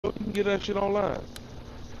can get that shit online.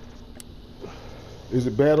 Is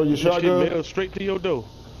it bad on your shotgun? Shit mailed straight to your door.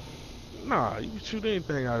 Nah, you can shoot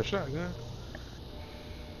anything out of a shotgun.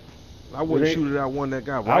 I wouldn't shoot it out one that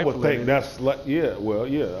got rifle. I would think that's like, yeah, well,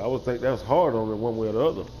 yeah, I would think that's hard on it one way or the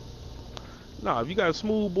other. Nah, if you got a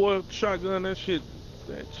smooth bore shotgun, that shit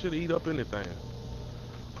eat up anything.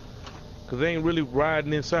 Cause they ain't really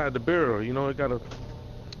riding inside the barrel, you know. You got the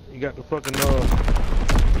fucking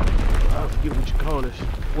I forget what you call this.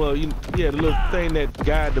 Well, the little thing that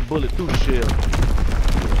guide the bullet through the shell,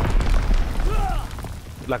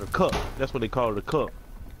 like a cup. That's what they call it, a cup.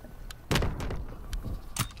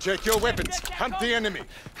 Check your weapons. Hunt the enemy.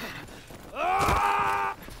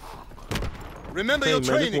 Remember your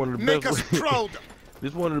training. Make us proud.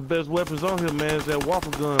 This one of the best weapons on here, man. Is that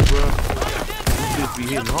waffle gun, bro. This bitch be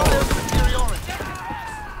hitting hard.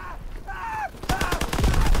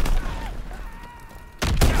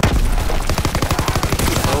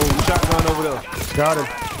 Shotgun over there. Got him.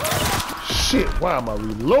 Shit, why am I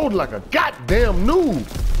reloading like a goddamn noob?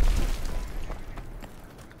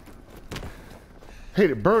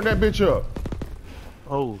 Hit it, burn that bitch up.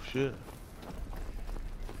 Oh, shit.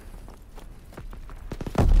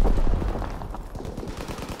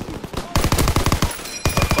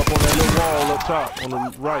 Up on that little wall up top, on the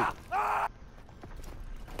right.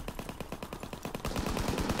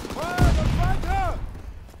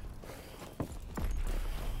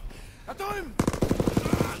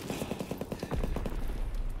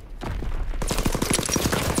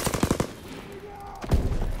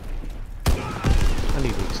 I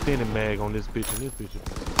need an extended mag on this bitch, and this bitch is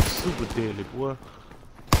super deadly, boy.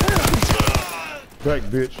 Back,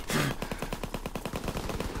 bitch.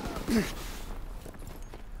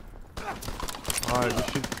 Alright, this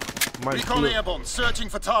shit might Recon airborne, searching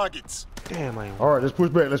for targets. Damn, I ain't. Alright, let's push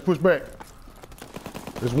back, let's push back.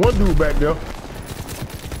 There's one dude back there.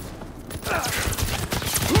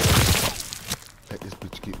 Let this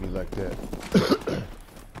bitch get me like that.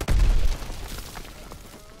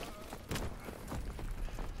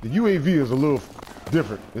 The UAV is a little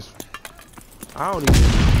different. I don't even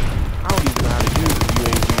know how to use the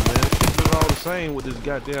UAV, man. This shit look all the same with this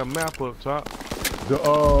goddamn map up top. The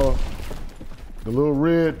little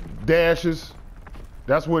red dashes,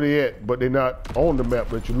 that's where they at, but they're not on the map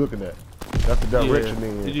that you're looking at. That's the direction they're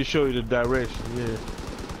in. They just show you the direction, yeah.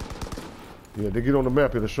 Yeah, they get on the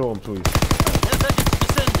map, it'll show them to you.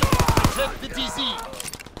 Check the TC.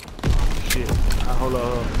 Shit. Hold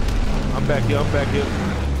on. I'm back here,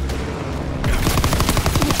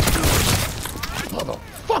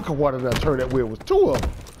 Motherfucker, why did I turn that way? It was two of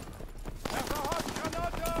them.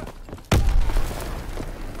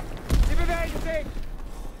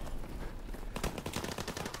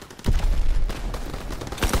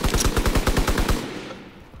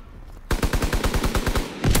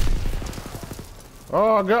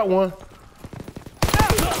 Oh, I got one.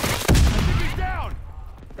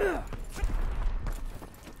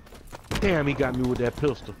 Damn, he got me with that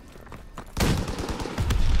pistol.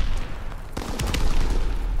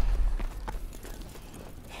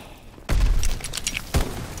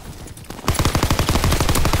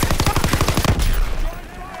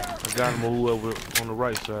 I got him over on the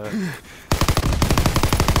right side.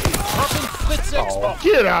 Oh,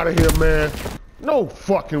 get out of here, man. No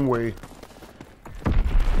fucking way.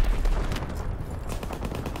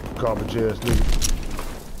 Garbage ass nigga.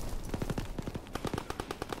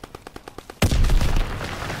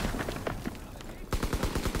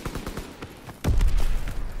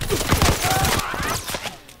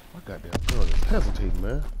 My goddamn gun is hesitating,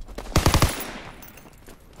 man.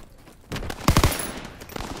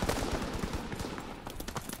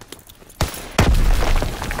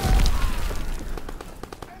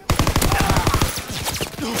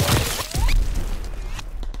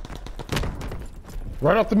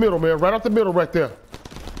 Right off the middle, man. Right off the middle right there.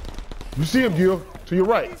 You see him, Gil. To your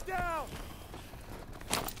right.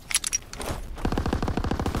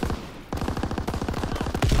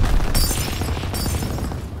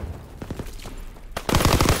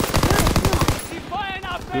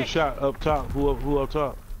 Good shot up top. Who up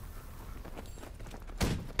top?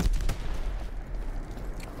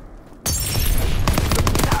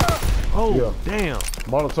 Oh, yeah. Damn.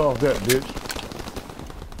 Molotov that, bitch.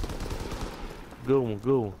 Good one,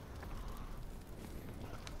 good one.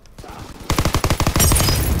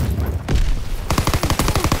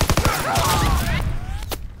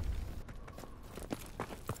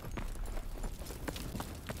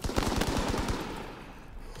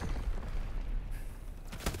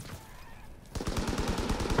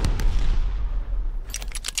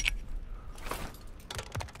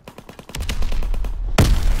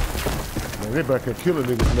 Man, they back here killing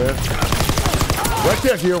niggas, man. Right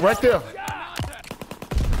there, Gil, right there.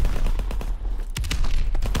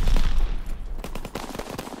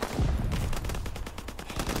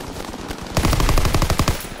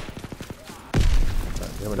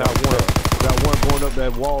 Got one going up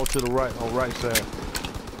that wall to the right, on right side.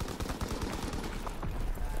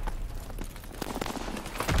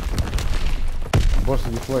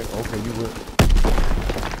 Busting your flank. Okay, you went.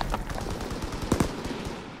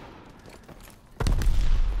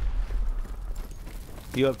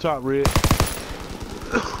 He up top, Red.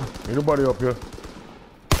 Ain't nobody up here.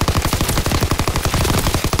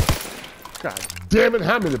 God damn it,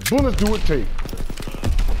 how many bullets do it take?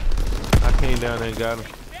 I came down there and got him.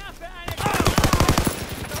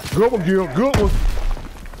 Good one, Gil. Good one.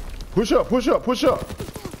 Push up, push up, push up.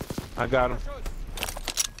 I got him.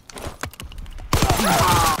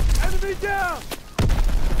 Enemy down!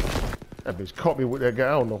 That bitch caught me with that guy.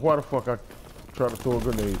 I don't know why the fuck I tried to throw a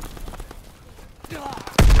grenade.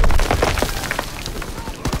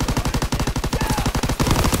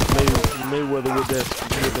 Mayweather with that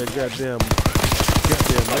goddamn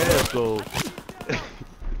mask gold.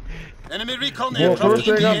 Enemy recon Well, first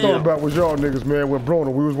thing I thought about was y'all niggas, man, with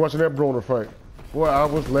Broner. We was watching that Broner fight. Boy, I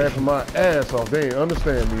was laughing my ass off. They ain't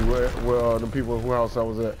understand me where the people whose house I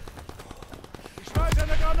was at.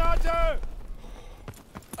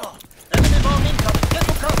 Enemy bomb incoming. Get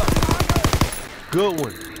to cover. Good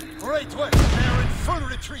one. Great work. They are in full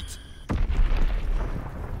retreat.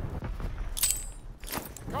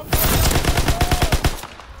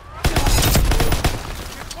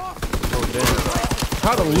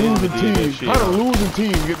 How the losing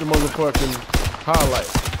team get the motherfucking highlight?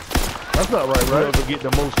 That's not right, right? Whoever get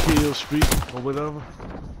the most kills streak or whatever.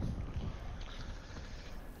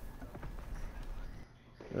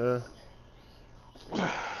 Yeah.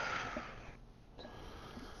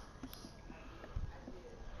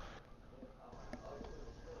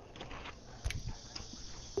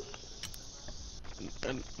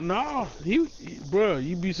 No, bro,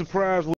 you'd be surprised.